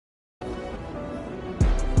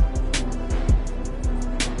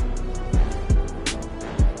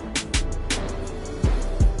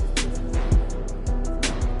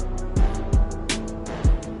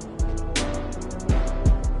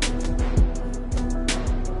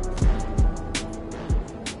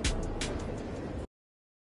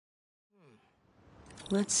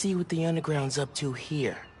Let's see what the Underground's up to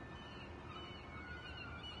here.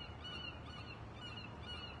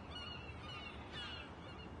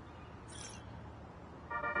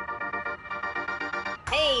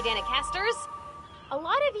 Hey, Danicasters! A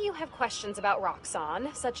lot of you have questions about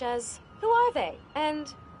Roxxon, such as, who are they?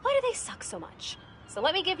 And why do they suck so much? So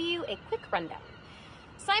let me give you a quick rundown.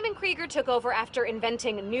 Simon Krieger took over after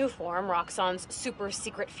inventing Nuform, Roxxon's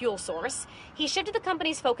super-secret fuel source. He shifted the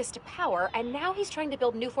company's focus to power, and now he's trying to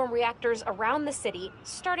build Nuform reactors around the city,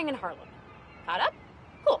 starting in Harlem. Caught up?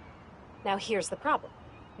 Cool. Now here's the problem.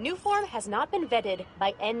 Nuform has not been vetted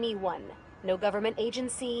by anyone. No government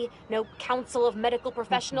agency, no council of medical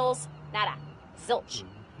professionals, nada. Zilch.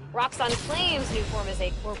 Roxxon claims Nuform is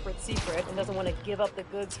a corporate secret and doesn't want to give up the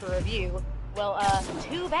goods for review. Well,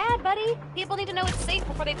 too bad, buddy. People need to know it's safe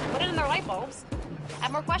before they put it in their light bulbs.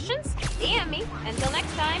 Have more questions? DM me. Until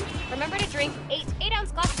next time, remember to drink 8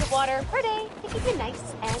 8-ounce glasses of water per day to keep you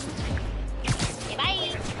nice and... Okay,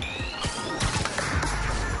 bye!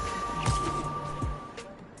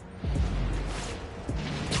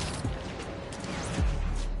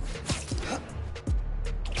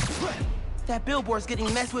 That billboard's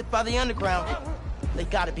getting messed with by the Underground. They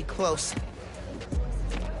gotta be close.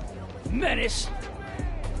 Menace!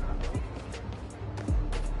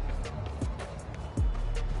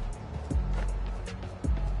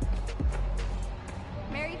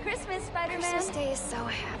 Merry Christmas, Spider-Man! Christmas Day is so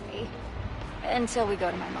happy. Until we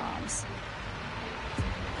go to my mom's.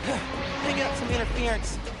 Picking up some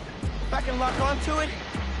interference. If I can lock onto it,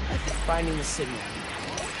 I think finding the signal.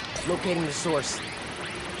 Locating the source.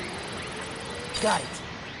 Got it.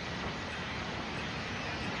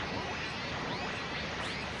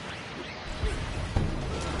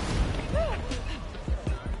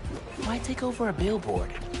 Why take over a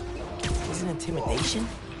billboard? Is it intimidation?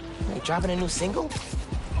 Are they dropping a new single?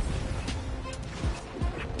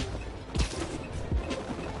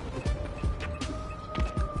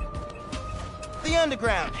 The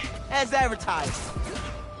Underground, as advertised.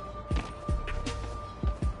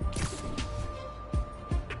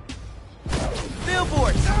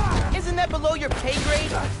 Billboards! Isn't that below your pay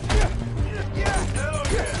grade?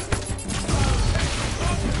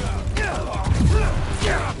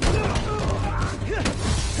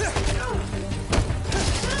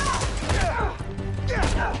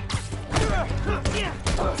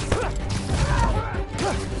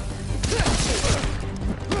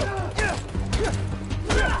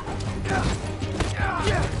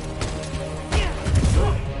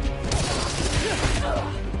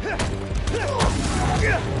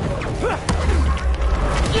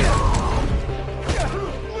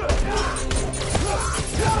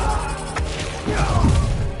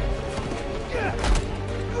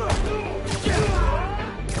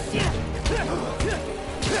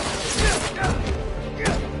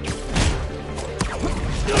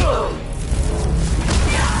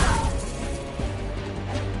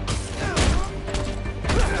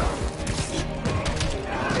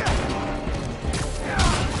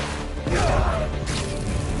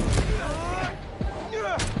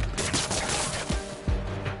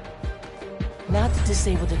 Now to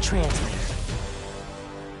disable the transmitter.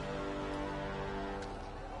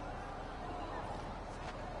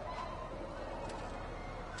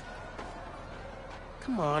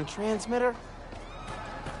 Come on, transmitter.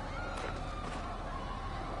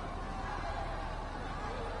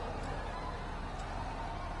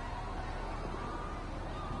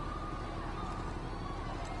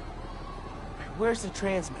 Where's the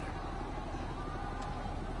transmitter?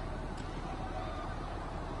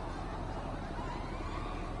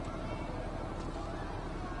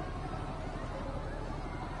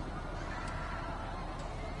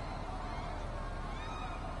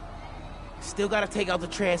 Still gotta take out the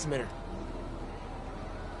transmitter.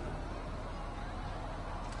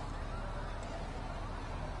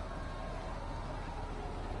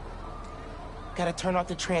 Gotta turn off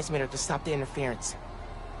the transmitter to stop the interference.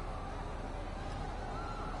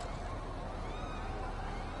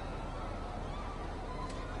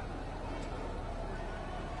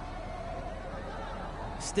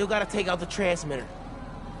 Still gotta take out the transmitter.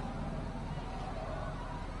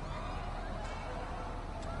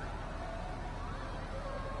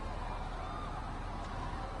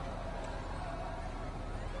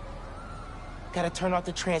 Gotta turn off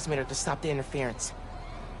the transmitter to stop the interference.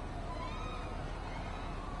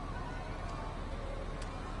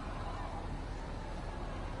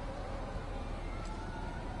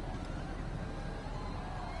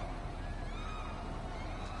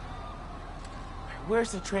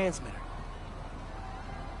 Where's the transmitter?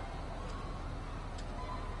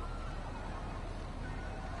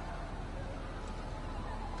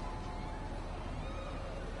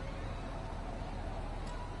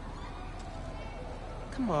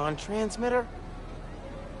 Come on, transmitter.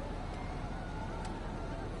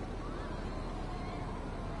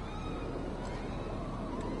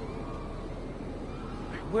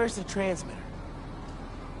 Where's the transmitter?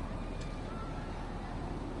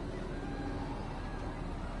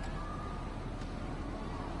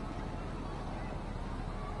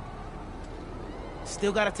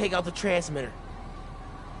 Still gotta take out the transmitter.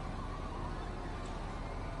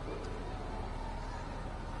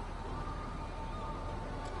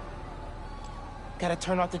 Gotta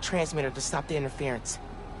turn off the transmitter to stop the interference.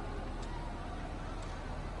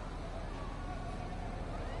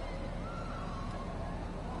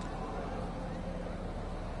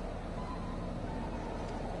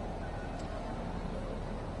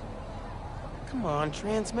 Come on,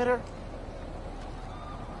 transmitter.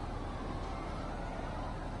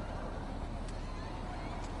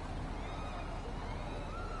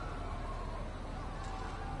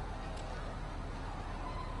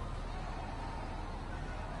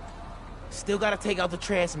 Still gotta take out the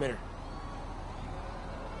transmitter.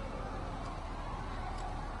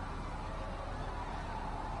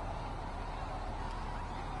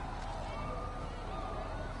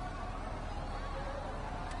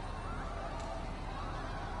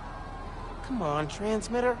 Come on,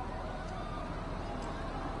 transmitter.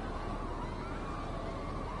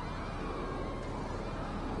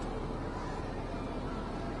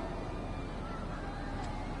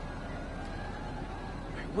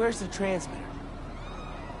 Where's the transmitter?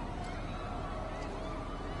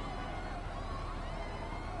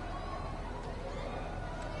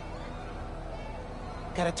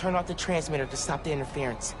 Gotta turn off the transmitter to stop the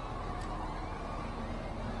interference.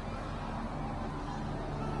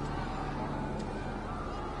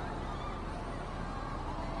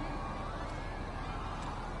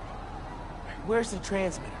 Where's the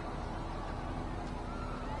transmitter?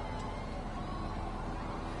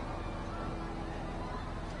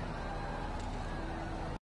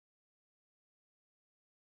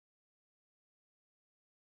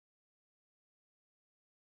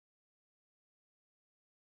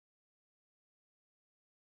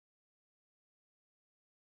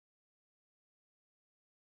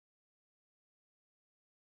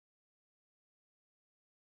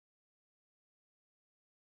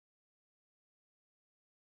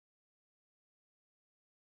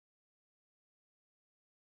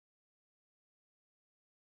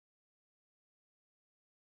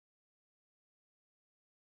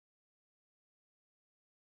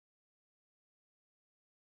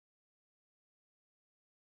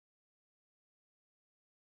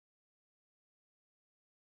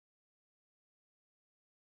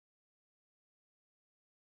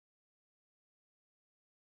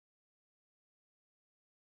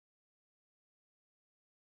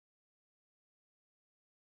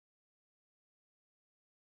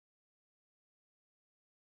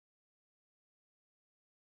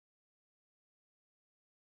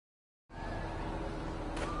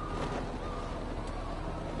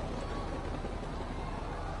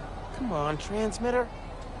 Come on, transmitter.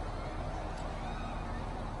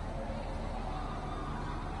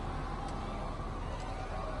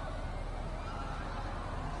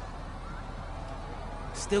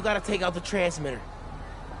 Still gotta take out the transmitter.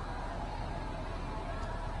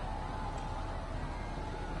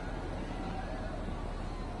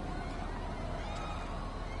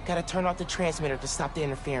 Gotta turn off the transmitter to stop the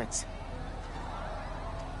interference.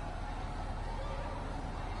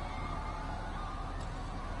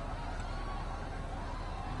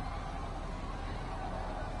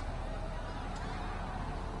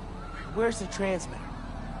 Where's the transmitter?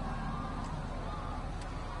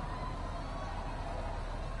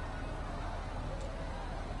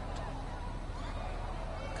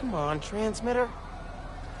 Come on, transmitter.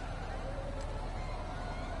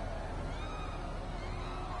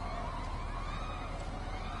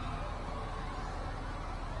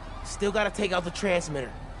 Still gotta take out the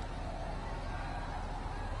transmitter.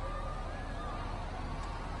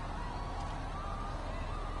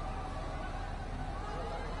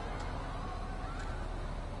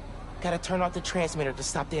 Gotta turn off the transmitter to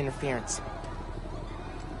stop the interference.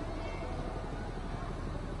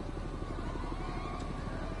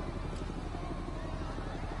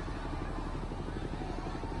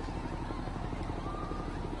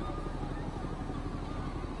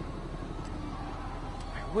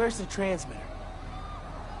 Where's the transmitter?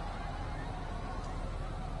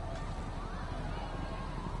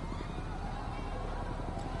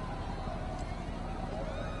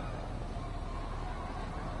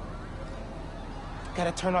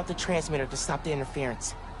 Gotta turn off the transmitter to stop the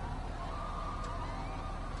interference.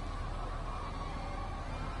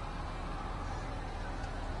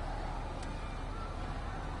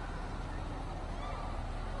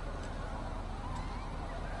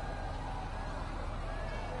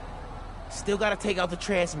 Still gotta take out the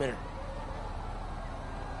transmitter.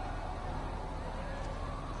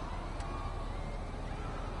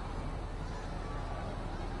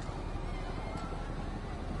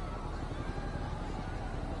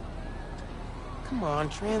 Come on,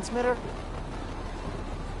 transmitter.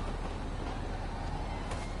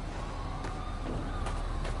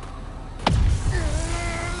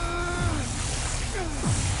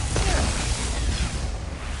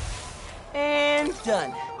 And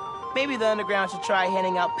done. Maybe the Underground should try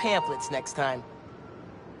handing out pamphlets next time.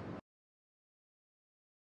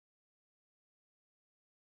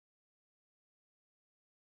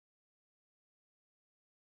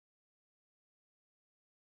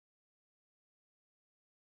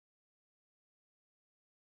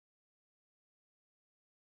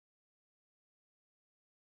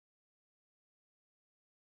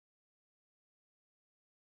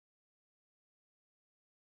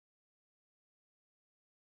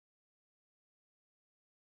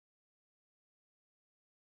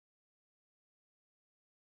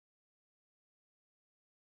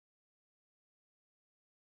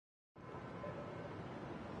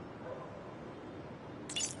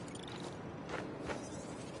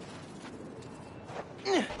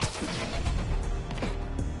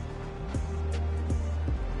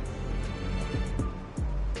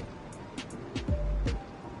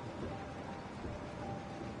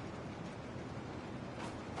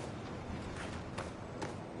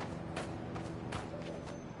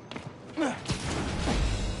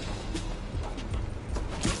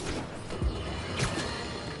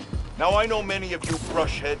 Now, I know many of you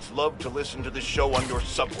brushheads love to listen to this show on your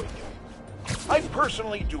subway. I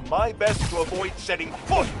personally do my best to avoid setting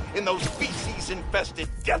foot in those feces-infested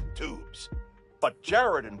death tubes. But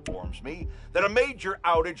Jared informs me that a major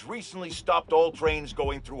outage recently stopped all trains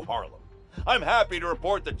going through Harlem. I'm happy to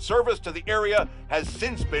report that service to the area has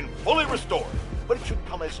since been fully restored. But it should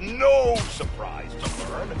come as no surprise to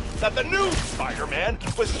learn that the new Spider-Man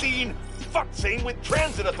was seen futzing with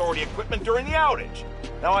transit authority equipment during the outage.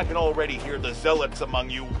 Now I can already hear the zealots among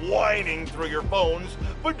you whining through your phones,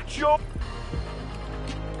 but Joe...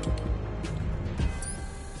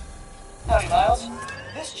 Howdy, Miles.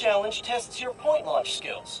 This challenge tests your point launch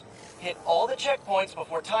skills. Hit all the checkpoints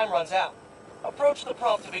before time runs out. Approach the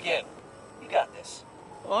prompt to begin. You got this.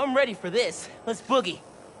 Oh, I'm ready for this. Let's boogie.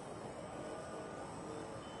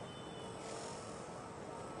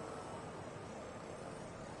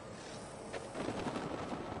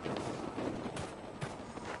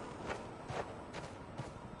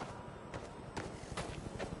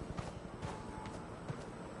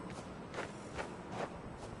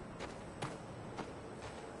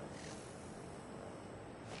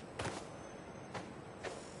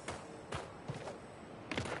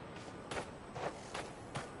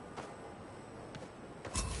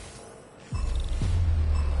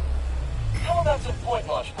 How about some point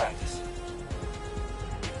launch practice?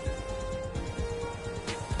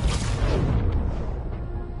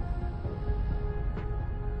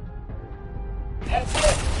 That's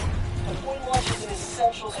it! The point launch is an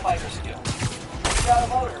essential spider skill. If you got a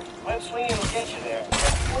motor, web swinging will get you there, but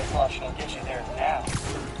point launching will get you there now.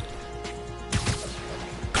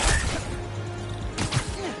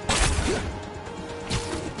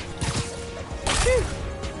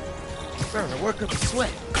 Starting to work up a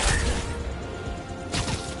sweat.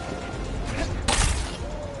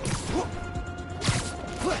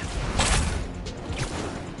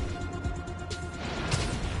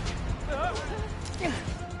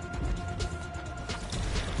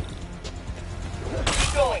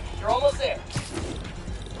 Keep going. You're almost there.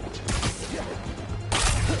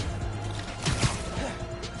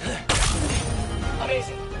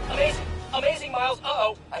 Amazing. Amazing. Amazing, Miles.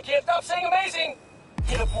 Uh-oh. I can't stop saying amazing.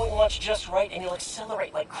 Hit a point launch just right and you'll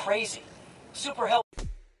accelerate like crazy. Super help. I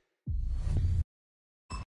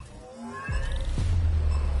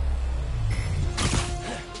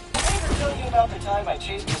ever tell you about the time I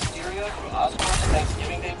chased Mysterio through Oscorp's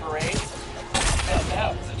Thanksgiving Day parade?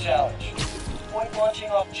 Now it's a challenge. Point launching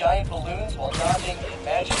off giant balloons while dodging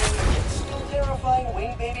imaginary yet still terrifying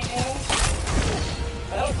winged baby demons?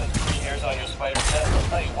 That'll put hairs on your spider set, I'll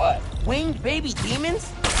tell you what. Winged baby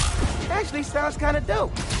demons? Actually sounds kind of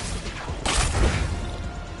dope.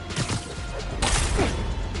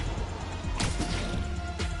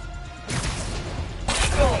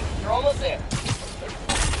 Keep going. You're almost there.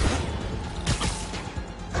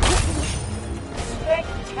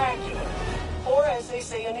 Spectacular. Or as they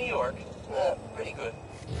say in New York, pretty good.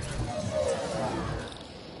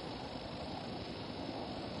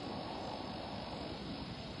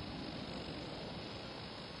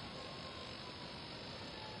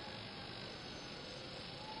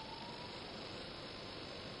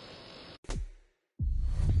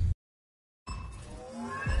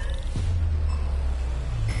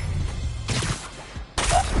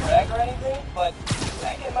 but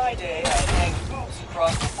back in my day, I'd hang hoops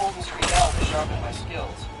across the Fulton Street L to sharpen my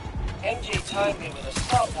skills. MJ timed me with a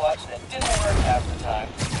stopwatch that didn't work half the time.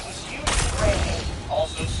 It was usually raining,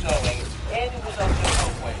 also snowing, and it was uphill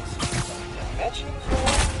both ways. Did I mention it was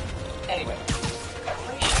wrong? Anyway,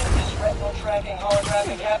 appreciate this retinal tracking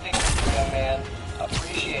holographic haptics, young man.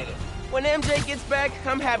 Appreciate it. When MJ gets back,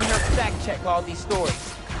 I'm having her fact check all these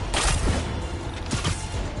stories.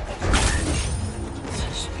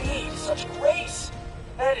 Such speed, such grace.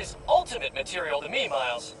 That is ultimate material to me,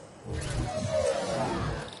 Miles.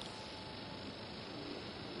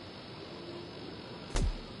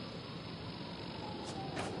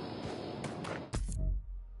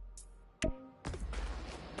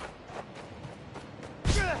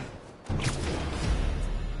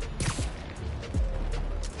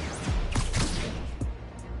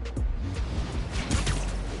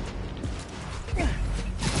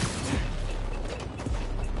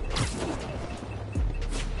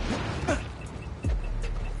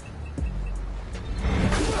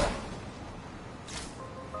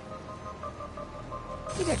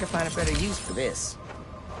 I think I can find a better use for this.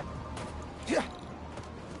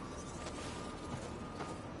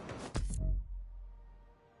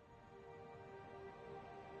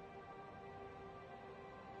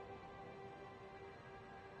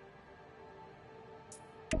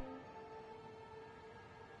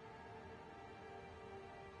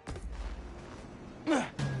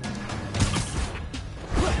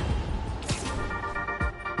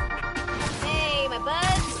 Hey, my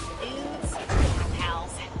buds, dudes,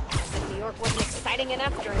 pals. If New York wasn't exciting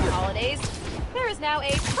enough during the holidays, there is now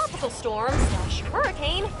a tropical storm slash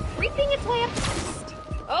hurricane creeping its way up the coast.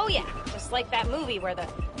 Oh yeah, just like that movie where the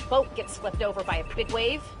boat gets flipped over by a big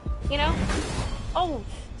wave, you know? Oh,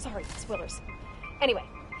 sorry, spoilers. Anyway,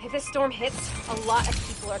 if this storm hits, a lot of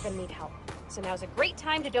people are gonna need help. So now's a great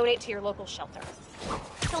time to donate to your local shelter.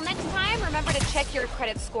 Till next time, remember to check your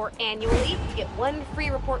credit score annually. You get one free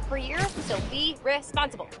report per year, so be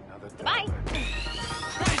responsible. Bye.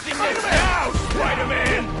 Out,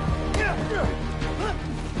 Spider-Man!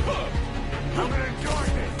 I'm gonna enjoy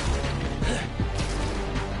this.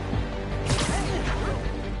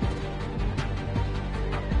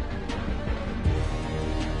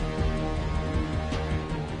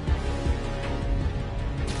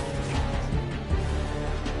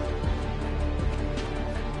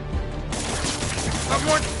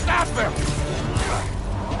 Someone stop him!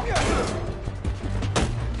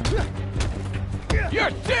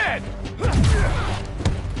 You're dead!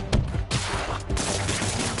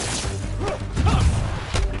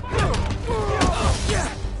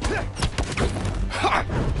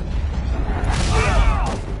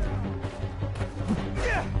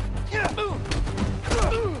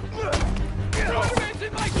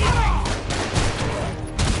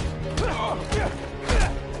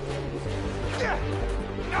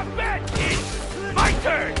 Not bad, kid! My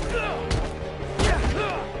turn!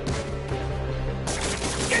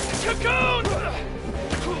 Get the cocoon!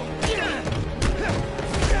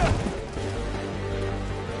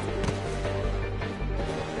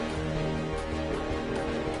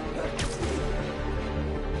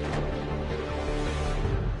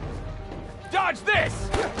 Dodge this!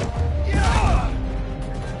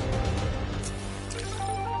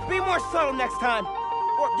 Be more subtle next time.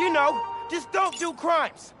 Or, you know, just don't do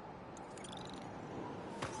crimes.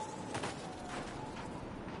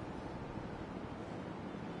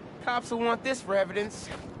 Cops will want this for evidence.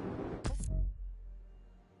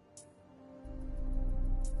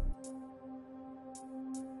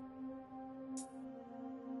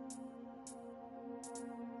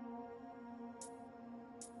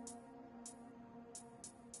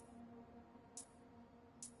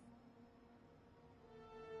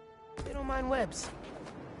 They don't mind webs.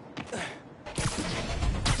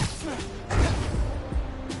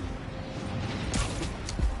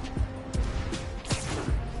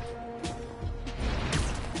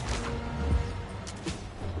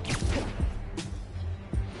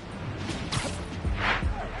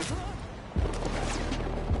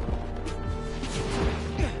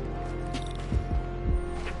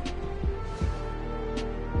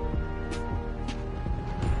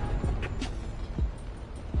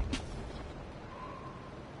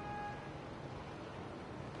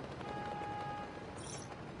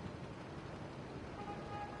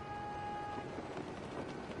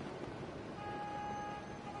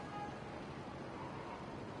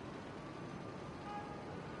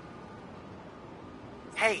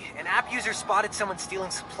 Hey, an app user spotted someone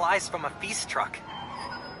stealing supplies from a feast truck.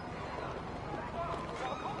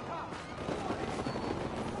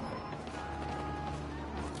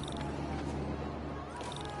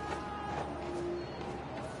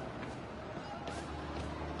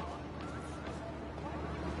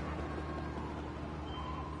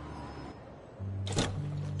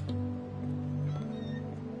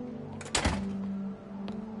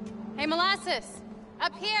 Hey, Molasses!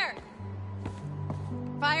 Up here!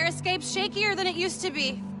 Fire escape's shakier than it used to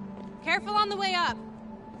be. Careful on the way up.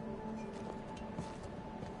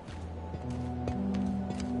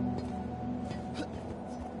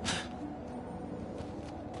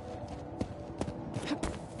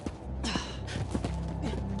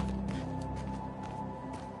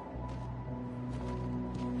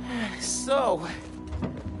 So,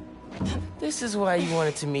 this is why you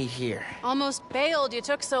wanted to meet here. Almost bailed you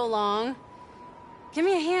took so long. Give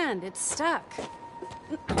me a hand, it's stuck.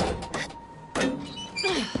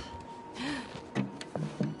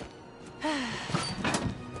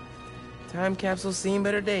 Time capsule's seen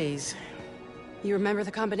better days. You remember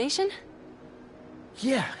the combination?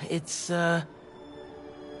 Yeah, it's, oh,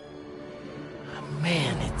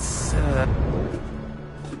 man, it's,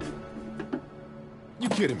 You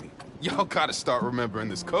kidding me? Y'all gotta start remembering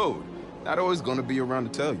this code. Not always gonna be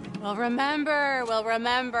around to tell you. We'll remember, we'll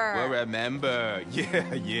remember. Well, remember.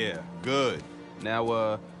 Yeah, good. Now,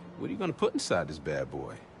 what are you gonna put inside this bad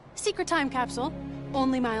boy? Secret time capsule.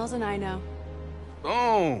 Only Miles and I know.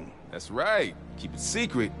 Boom! That's right. Keep it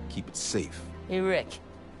secret, keep it safe. Hey, Rick,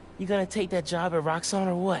 you gonna take that job at Roxxon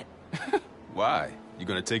or what? Why? You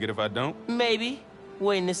gonna take it if I don't? Maybe.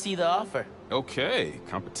 Waiting to see the offer. Okay,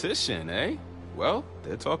 competition, eh? Well,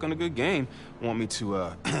 they're talking a good game. Want me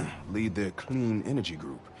to, lead their clean energy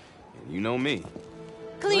group. And you know me.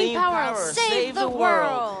 Clean power, save the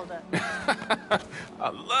world! I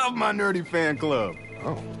love my nerdy fan club.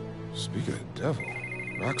 Oh, speaking of the devil,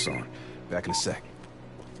 Roxxon. Back in a sec.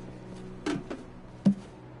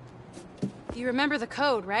 You remember the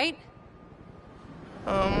code, right?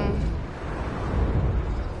 The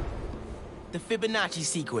Fibonacci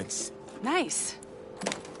sequence. Nice.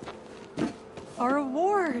 A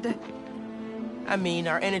reward. I mean,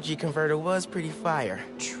 our energy converter was pretty fire.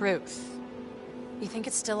 Truth. You think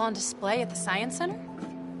it's still on display at the Science Center?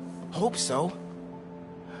 Hope so.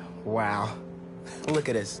 Wow. Look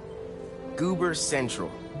at us. Goober Central.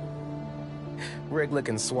 Rick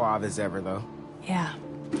looking suave as ever, though. Yeah.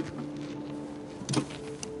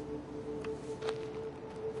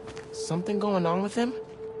 Something going on with him?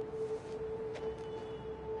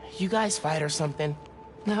 You guys fight or something?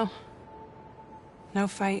 No. No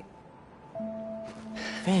fight.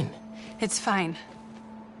 Finn, It's fine.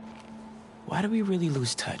 why do we really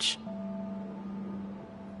lose touch?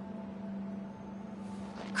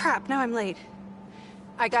 Crap, now I'm late.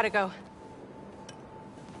 I gotta go.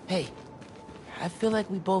 Hey, I feel like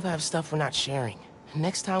we both have stuff we're not sharing.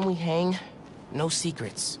 Next time we hang, no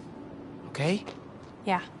secrets. Okay?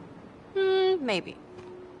 Yeah. Maybe.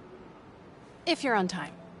 If you're on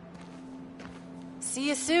time. See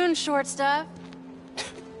you soon, short stuff.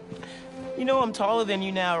 You know I'm taller than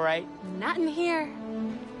you now, right? Not in here.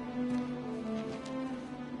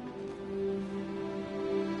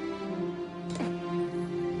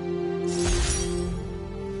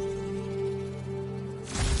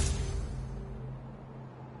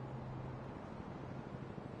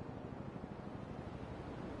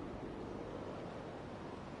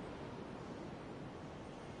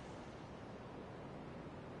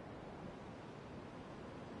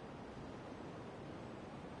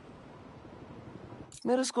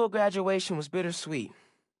 Middle school graduation was bittersweet.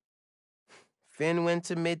 Finn went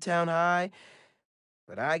to Midtown High,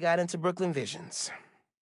 but I got into Brooklyn Visions.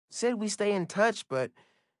 Said we stay in touch, but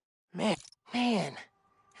man, it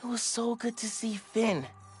was so good to see Finn.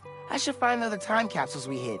 I should find the other time capsules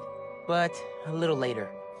we hid, but a little later.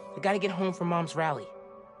 I gotta get home from Mom's rally.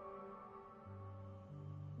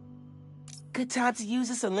 Good time to use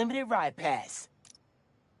this unlimited ride pass.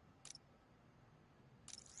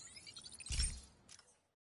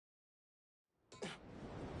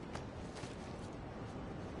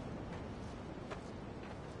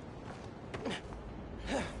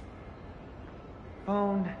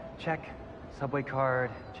 Phone, check. Subway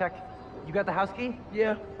card, check. You got the house key?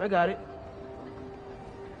 Yeah, I got it.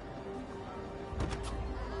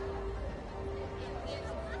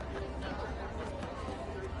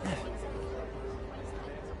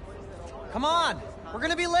 Come on! We're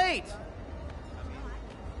gonna be late!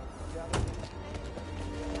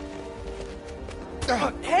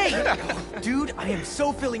 Hey! Dude, I am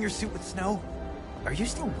so filling your suit with snow. Are you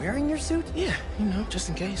still wearing your suit? Yeah, you know, just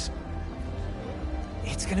in case.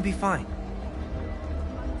 It's gonna be fine.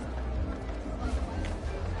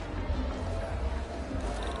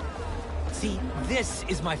 See, this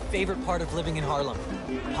is my favorite part of living in Harlem.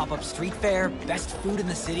 Pop-up street fair, best food in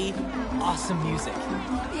the city, awesome music.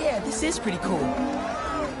 Yeah, this is pretty cool.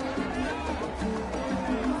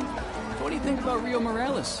 What do you think about Rio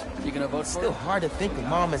Morales? You gonna vote for Still her? hard to think of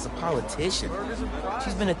Mom as a politician.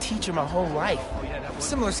 She's been a teacher my whole life.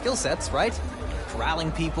 Similar skill sets, right?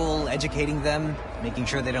 Corralling people, educating them, making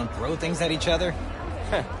sure they don't throw things at each other.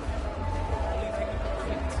 Can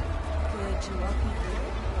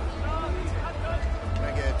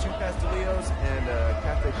I get 2 pastelillos and a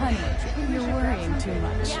cafe? Honey, you're worrying too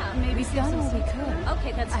much. Yeah, Maybe we've done all we could.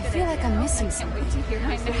 Okay, that's a I good feel like idea. I'm missing I can't wait something. to hear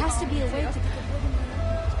how There has to be a way to...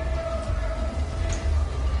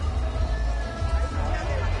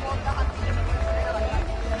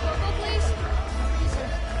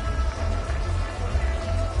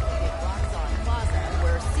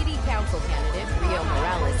 Where city council candidate Rio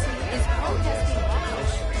Morales is protesting.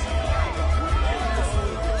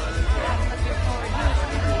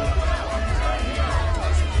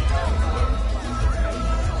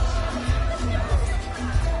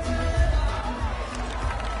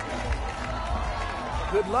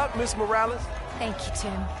 Good luck, Miss Morales. Thank you,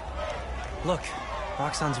 Tim. Look,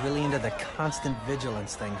 Roxxon's really into the constant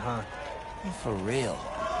vigilance thing, huh? For real.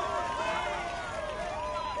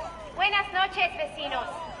 Buenas noches,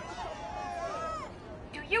 vecinos.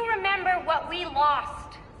 Do you remember what we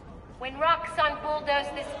lost when Roxxon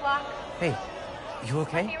bulldozed this block? Hey, you Let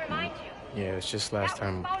okay? me remind you. Yeah, it's just last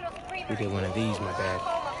time we did one of these, my bad.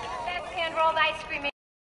 Best hand-rolled ice cream in